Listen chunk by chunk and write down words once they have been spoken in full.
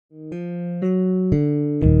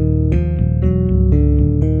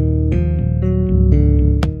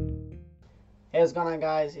is going on,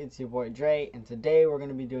 guys? It's your boy Dray, and today we're going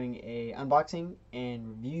to be doing a unboxing and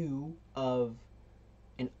review of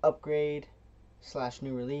an upgrade slash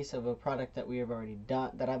new release of a product that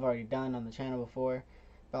I've already done on the channel before,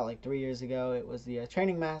 about like 3 years ago. It was the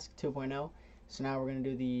training mask 2.0. So now we're going to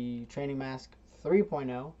do the training mask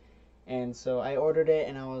 3.0. And so I ordered it,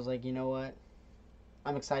 and I was like, you know what?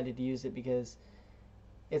 I'm excited to use it because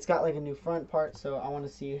it's got like a new front part, so I want to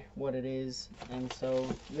see what it is. And so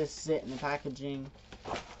this is it in the packaging.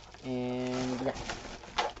 And yeah.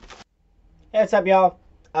 Hey, what's up, y'all?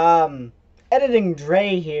 Editing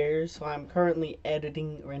Dray here, so I'm currently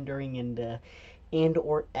editing, rendering, and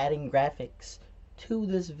or adding graphics to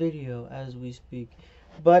this video as we speak.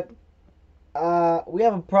 But we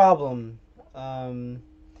have a problem. The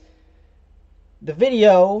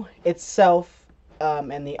video itself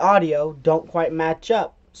and the audio don't quite match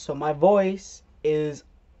up. So my voice is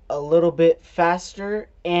a little bit faster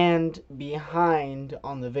and behind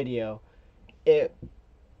on the video. If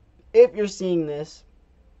you're seeing this,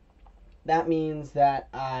 that means that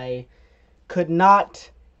I could not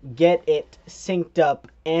get it synced up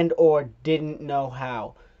and or didn't know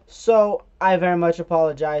how. So I very much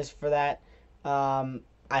apologize for that.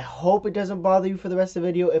 I hope it doesn't bother you for the rest of the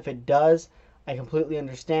video. If it does, I completely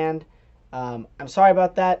understand. I'm sorry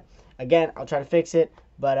about that. Again, I'll try to fix it.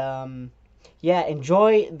 But, yeah,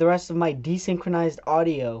 enjoy the rest of my desynchronized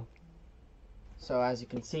audio. So, as you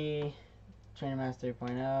can see, Trainer Mask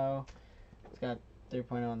 3.0. It's got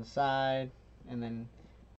 3.0 on the side. And then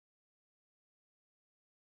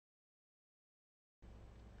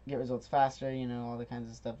get results faster, you know, all the kinds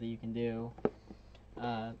of stuff that you can do.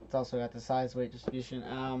 It's also got the size, weight distribution.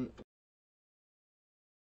 On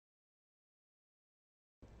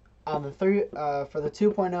the for the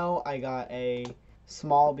 2.0, I got a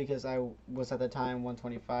small because I was at the time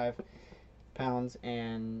 125 pounds,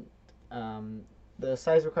 and the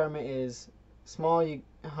size requirement is small,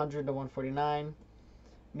 100 to 149,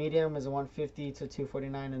 medium is a 150 to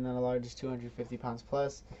 249, and then a large is 250 pounds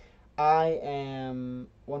plus. I am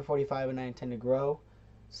 145 and I intend to grow,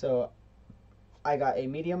 so I got a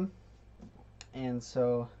medium. And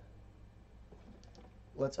so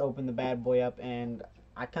let's open the bad boy up. And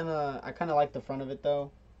I kind of like the front of it though.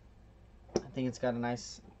 I think it's got a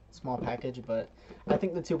nice small package, but I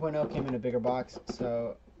think the 2.0 came in a bigger box,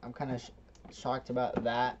 so I'm kind of shocked about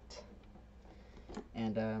that.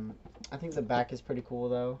 And I think the back is pretty cool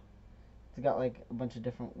though. It's got like a bunch of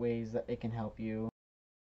different ways that it can help you.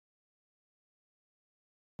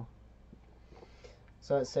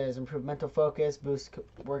 So it says improve mental focus, boost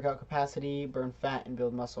workout capacity, burn fat and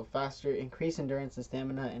build muscle faster, increase endurance and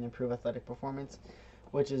stamina, and improve athletic performance,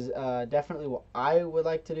 which is definitely what I would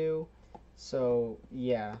like to do. So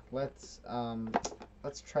yeah, let's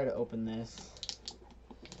try to open this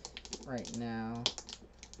right now.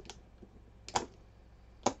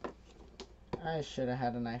 I should have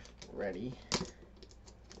had a knife ready,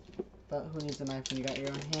 but who needs a knife when you got your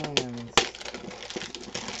own hands?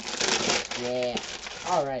 Yeah.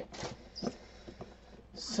 Alright,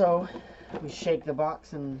 so we shake the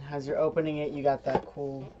box, and as you're opening it, you got that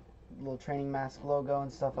cool little training mask logo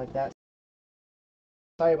and stuff like that.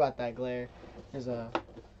 Sorry about that glare. There's a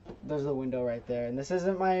window right there, and this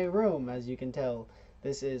isn't my room, as you can tell.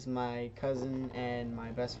 This is my cousin and my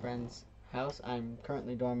best friend's house. I'm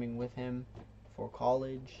currently dorming with him for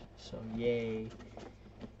college, so yay.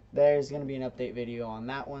 There's going to be an update video on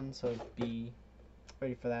that one, so be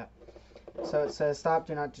ready for that. So it says stop,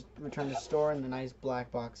 do not return to store, in the nice black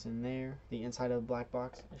box in there. The inside of the black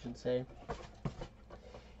box, I should say.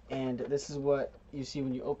 And this is what you see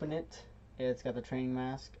when you open it. It's got the training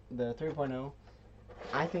mask, the 3.0.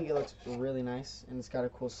 I think it looks really nice, and it's got a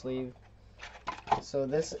cool sleeve. So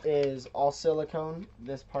this is all silicone.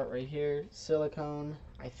 This part right here, silicone.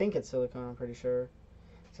 I think it's silicone, I'm pretty sure. It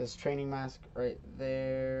says training mask right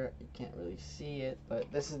there. You can't really see it, but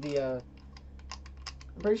this is the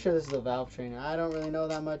I'm pretty sure this is a valve trainer. I don't really know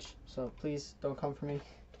that much, so please don't come for me.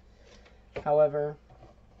 However,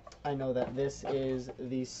 I know that this is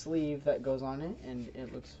the sleeve that goes on it, and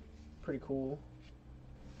it looks pretty cool.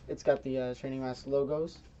 It's got the training mask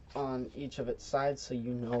logos on each of its sides, so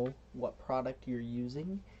you know what product you're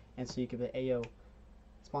using, and so you can be, ayo,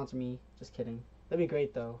 sponsor me. Just kidding. That'd be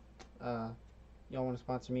great though. Y'all want to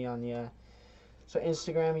sponsor me on the so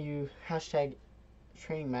Instagram, you hashtag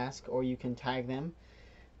training mask, or you can tag them.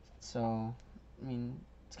 So, I mean,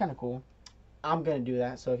 it's kind of cool. I'm going to do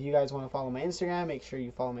that. So if you guys want to follow my Instagram, make sure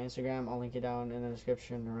you follow my Instagram. I'll link it down in the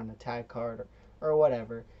description or in the tag card or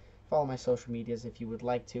whatever. Follow my social medias if you would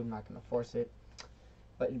like to. I'm not going to force it,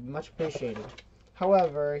 but it'd be much appreciated.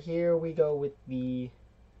 However, here we go with the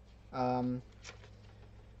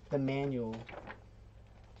the manual.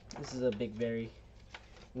 This is a big, very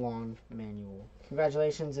long manual.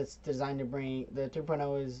 Congratulations, it's designed to bring, the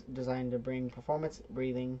 2.0 is designed to bring performance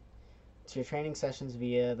breathing to your training sessions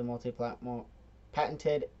via the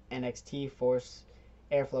patented NXT Force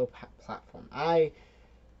Airflow platform. I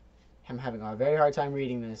am having a very hard time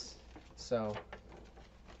reading this, so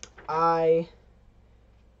I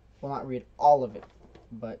will not read all of it,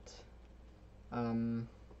 but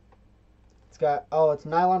it's got, it's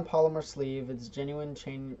nylon polymer sleeve, it's genuine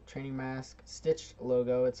training mask, stitched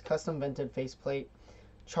logo, it's custom vented faceplate,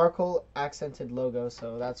 charcoal accented logo,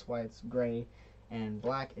 so that's why it's gray and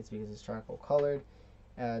black, it's because it's charcoal colored,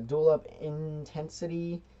 dual up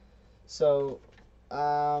intensity, so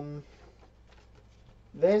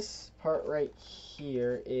this part right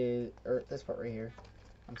here is, this part right here,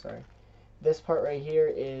 this part right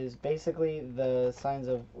here is basically the signs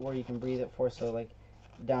of where you can breathe it for, so like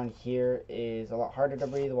down here is a lot harder to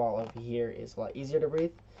breathe, while over here is a lot easier to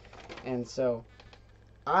breathe. And so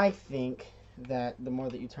I think that the more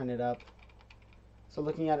that you turn it up, so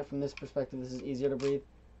looking at it from this perspective, this is easier to breathe,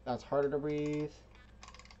 that's harder to breathe,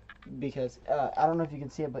 because I don't know if you can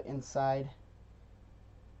see it, but inside,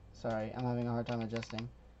 sorry, I'm having a hard time adjusting,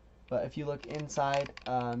 but if you look inside,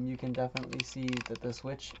 you can definitely see that the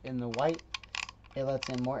switch in the white, it lets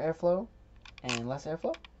in more airflow and less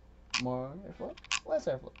airflow, more airflow, less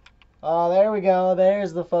airflow. Oh, there we go.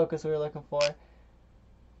 There's the focus we were looking for.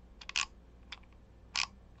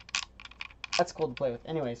 That's cool to play with.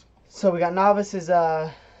 Anyways, so we got novice is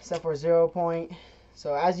set for 0 point.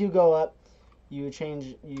 So as you go up, you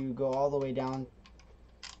go all the way down.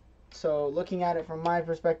 So looking at it from my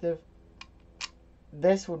perspective,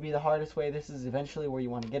 this would be the hardest way. This is eventually where you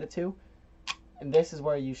want to get it to. And this is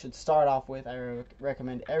where you should start off with. I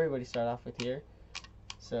recommend everybody start off with here.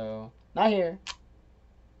 So, not here.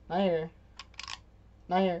 Not here.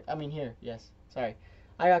 Not here. I mean here. Yes. Sorry.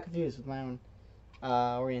 I got confused with my own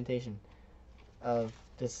orientation of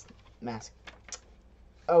this mask.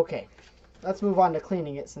 Okay. Let's move on to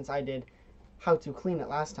cleaning it, since I did how to clean it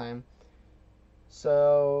last time.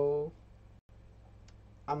 So,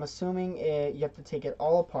 I'm assuming you have to take it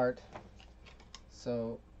all apart.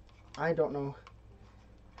 So, I don't know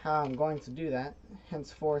how I'm going to do that.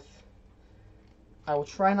 Henceforth, I will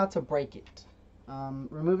try not to break it.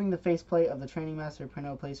 Removing the faceplate of the training mask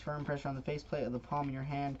 3.0, place firm pressure on the faceplate of the palm of your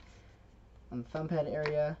hand on the thumb pad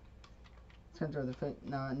area. Center of the foot.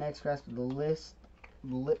 Now, next, grasp the lips.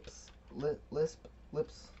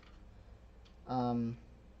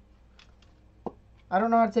 I don't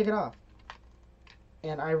know how to take it off,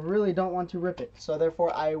 and I really don't want to rip it, so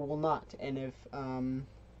therefore I will not. And if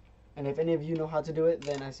any of you know how to do it,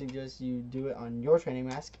 then I suggest you do it on your training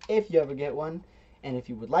mask if you ever get one. And if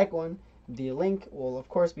you would like one, the link will of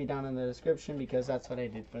course be down in the description, because that's what I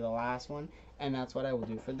did for the last one, and that's what I will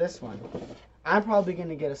do for this one. I'm probably going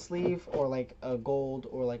to get a sleeve, or like a gold,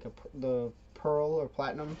 or like the pearl or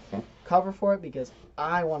platinum cover for it, because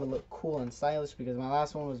I want to look cool and stylish, because my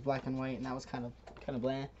last one was black and white and that was kind of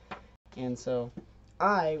bland. And so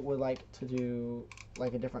I would like to do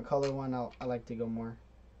like a different color one. I like to go more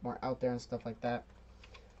out there and stuff like that.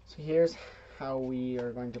 So here's how we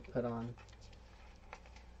are going to put on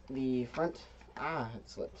the front. It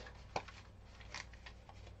slipped.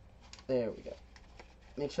 There we go.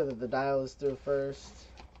 Make sure that the dial is through first.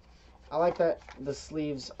 I like that the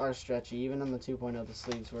sleeves are stretchy. Even on the 2.0, the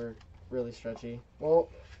sleeves were really stretchy. Well,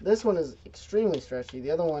 this one is extremely stretchy.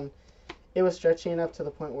 The other one, it was stretchy enough to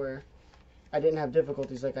the point where I didn't have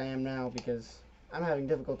difficulties like I am now, because I'm having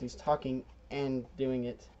difficulties talking and doing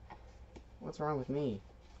it. What's wrong with me?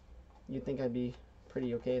 You'd think I'd be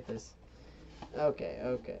pretty okay at this. Okay.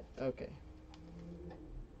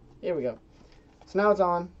 Here we go. So now it's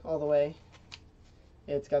on all the way.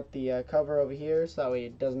 It's got the cover over here, so that way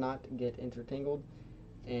it does not get intertangled,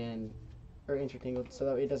 so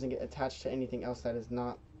that way it doesn't get attached to anything else that is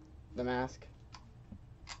not the mask.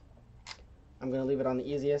 I'm going to leave it on the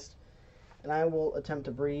easiest, and I will attempt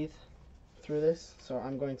to breathe through this. So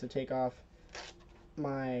I'm going to take off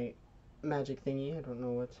my magic thingy. I don't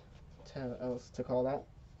know what else to call that.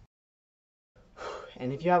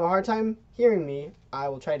 And if you have a hard time hearing me, I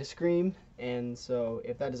will try to scream, and so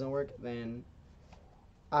if that doesn't work, then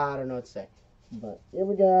I don't know what to say. But here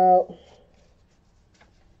we go.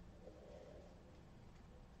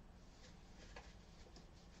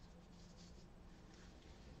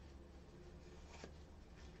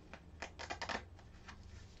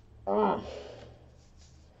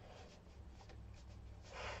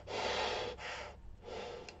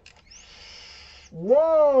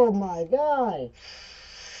 Whoa, my guy.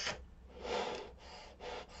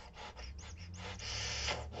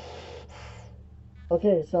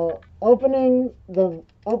 Okay, so opening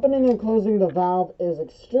and closing the valve is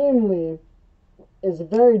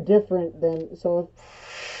very different than, so if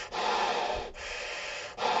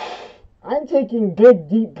I'm taking big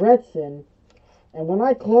deep breaths in, and when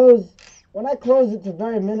I close it to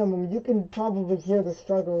very minimum, you can probably hear the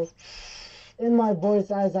struggle in my voice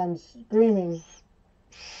as I'm screaming.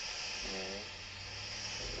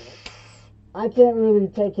 I can't really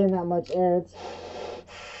take in that much air. It's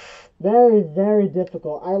very, very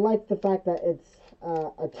difficult. I like the fact that it's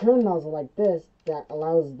a turn nozzle like this that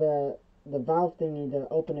allows the valve thingy to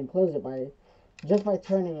open and close it by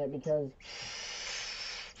turning it, because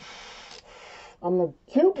on the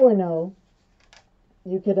 2.0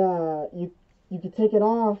 you could take it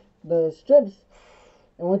off the strips,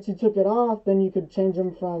 and once you took it off, then you could change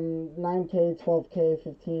them from 9K, 12K,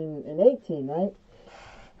 15, and 18, right?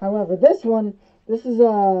 However, this is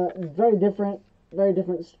a very different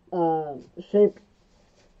shape.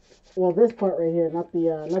 Well, this part right here, not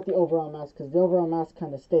the overall mask, because the overall mask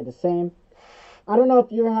kind of stayed the same. I don't know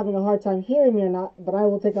if you're having a hard time hearing me or not, but I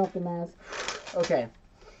will take off the mask. Okay.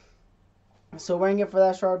 So wearing it for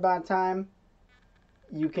that short amount of time,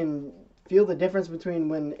 you can feel the difference between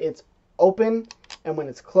when it's open and when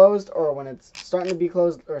it's closed, or when it's starting to be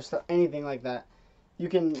closed, or anything like that. You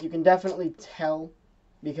can definitely tell,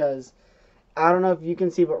 because I don't know if you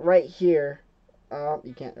can see, but right here,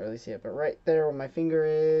 you can't really see it, but right there where my finger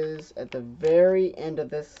is, at the very end of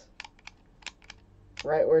this,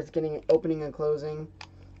 right where it's getting opening and closing,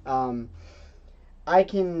 I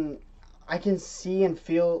can see and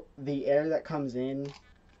feel the air that comes in.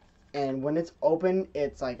 And when it's open,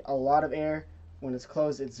 it's like a lot of air. When it's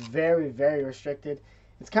closed, it's very, very restricted.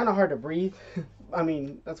 It's kind of hard to breathe. I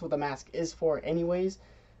mean, that's what the mask is for anyways.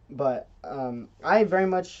 But I very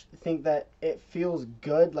much think that it feels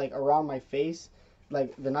good, like, around my face.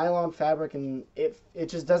 Like, the nylon fabric, and it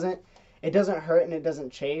just doesn't hurt, and it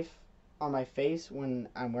doesn't chafe on my face when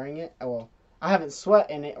I'm wearing it. Well, I haven't sweat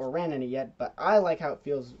in it or ran in it yet, but I like how it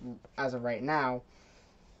feels as of right now.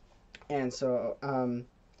 And so, I'm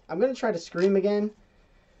going to try to scream again.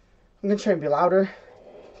 I'm going to try and be louder.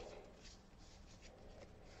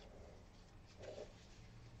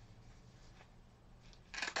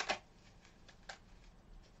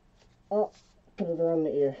 Oh, put it around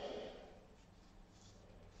the ear.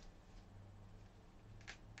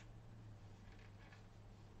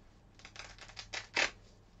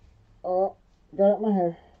 Oh, got up my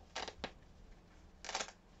hair.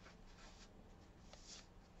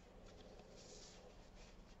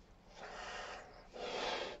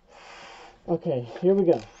 Okay, here we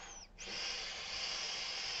go.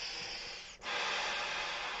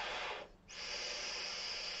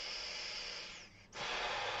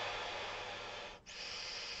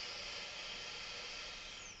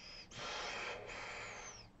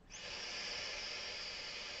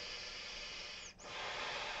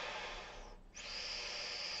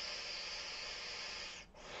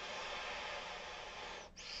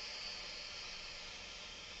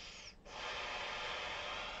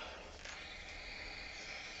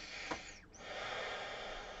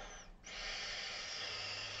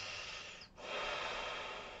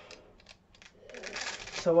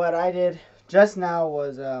 So what I did just now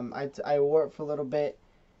was I wore it for a little bit,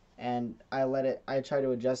 and I tried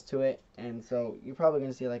to adjust to it, and so you're probably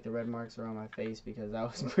gonna see like the red marks around my face because I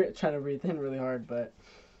was trying to breathe in really hard. But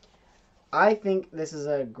I think this is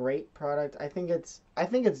a great product. I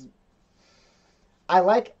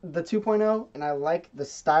like the 2.0, and I like the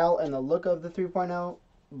style and the look of the 3.0,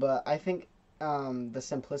 but I think the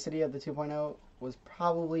simplicity of the 2.0 was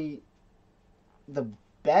probably the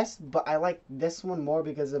best, but I like this one more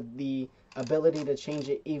because of the ability to change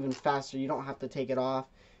it even faster. You don't have to take it off.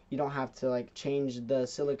 You don't have to like change the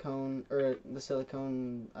silicone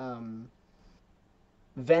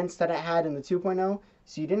vents that it had in the 2.0.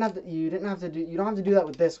 So you don't have to do that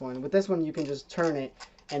with this one. With this one, you can just turn it,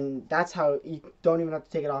 and that's how you don't even have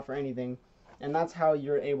to take it off or anything. And that's how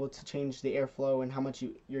you're able to change the airflow and how much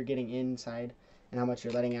you're getting inside and how much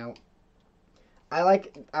you're letting out. I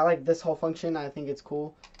like this whole function. I think it's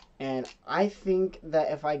cool, and I think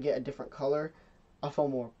that if I get a different color, I'll feel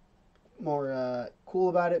more cool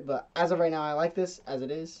about it. But as of right now, I like this as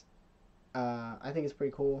it is. I think it's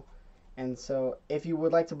pretty cool. And so if you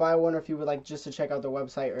would like to buy one, or if you would like just to check out their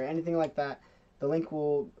website or anything like that, the link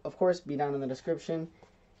will of course be down in the description.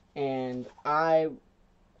 And I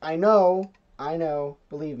know,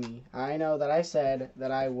 believe me, I know that I said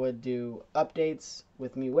that I would do updates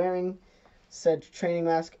with me wearing said training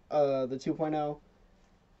mask, the 2.0.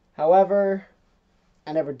 However,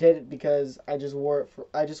 I never did it because I just wore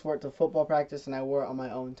it to football practice, and I wore it on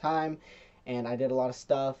my own time. and I did a lot of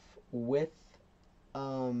stuff with it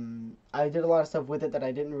that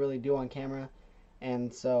I didn't really do on camera,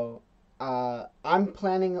 and so I'm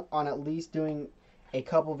planning on at least doing a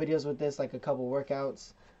couple videos with this, like a couple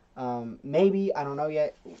workouts. Maybe, I don't know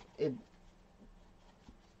yet. It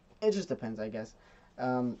just depends, I guess.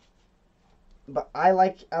 But I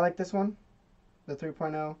like this one, the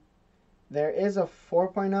 3.0. There is a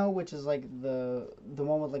 4.0, which is like the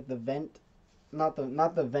one with like the vent, not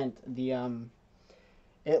the vent.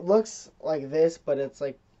 It looks like this, but it's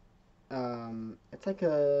like it's like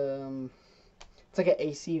an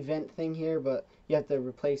AC vent thing here, but you have to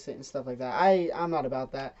replace it and stuff like that. I'm not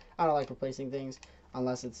about that. I don't like replacing things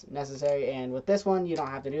unless it's necessary. And with this one, you don't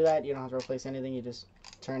have to do that. You don't have to replace anything. You just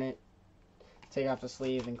turn it, take off the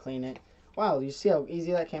sleeve, and clean it. Wow, you see how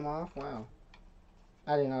easy that came off? Wow.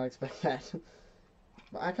 I did not expect that.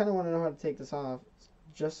 But I kind of want to know how to take this off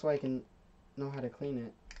just so I can know how to clean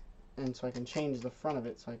it. And so I can change the front of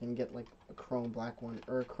it so I can get like a chrome black one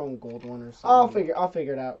or a chrome gold one or something. I'll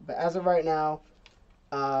figure it out. But as of right now,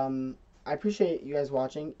 I appreciate you guys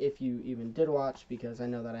watching, if you even did watch, because I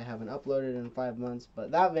know that I haven't uploaded in 5 months.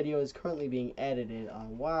 But that video is currently being edited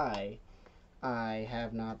on why I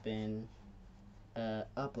have not been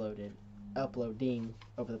uploading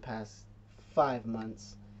over the past 5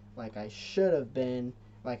 months like I should have been,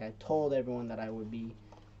 like I told everyone that I would be.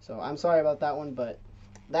 So I'm sorry about that one, but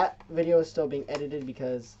that video is still being edited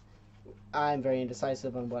because I'm very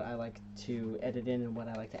indecisive on what I like to edit in and what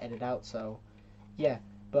I like to edit out. So yeah,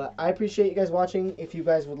 but I appreciate you guys watching. If you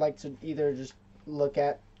guys would like to either just look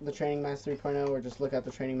at the Training Mask 3.0 or just look at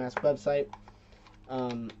the Training Mask website,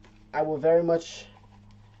 I will very much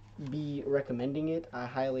be recommending it. I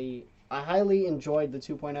highly enjoyed the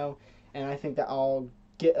 2.0, and I think that I'll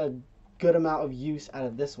get a good amount of use out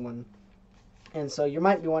of this one. And so you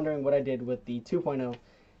might be wondering what I did with the 2.0.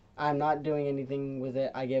 I'm not doing anything with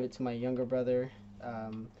it. I gave it to my younger brother.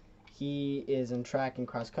 He is in track and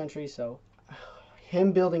cross country, so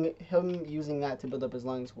him using that to build up his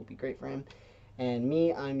lungs will be great for him. And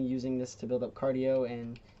me, I'm using this to build up cardio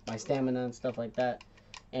and my stamina and stuff like that.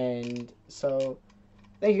 And so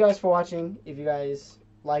thank you guys for watching. If you guys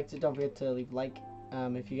liked it, don't forget to leave a like.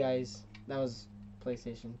 If you guys, that was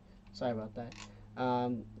PlayStation. Sorry about that.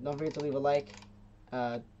 Don't forget to leave a like,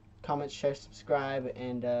 comment, share, subscribe,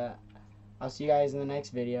 and I'll see you guys in the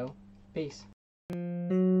next video. Peace.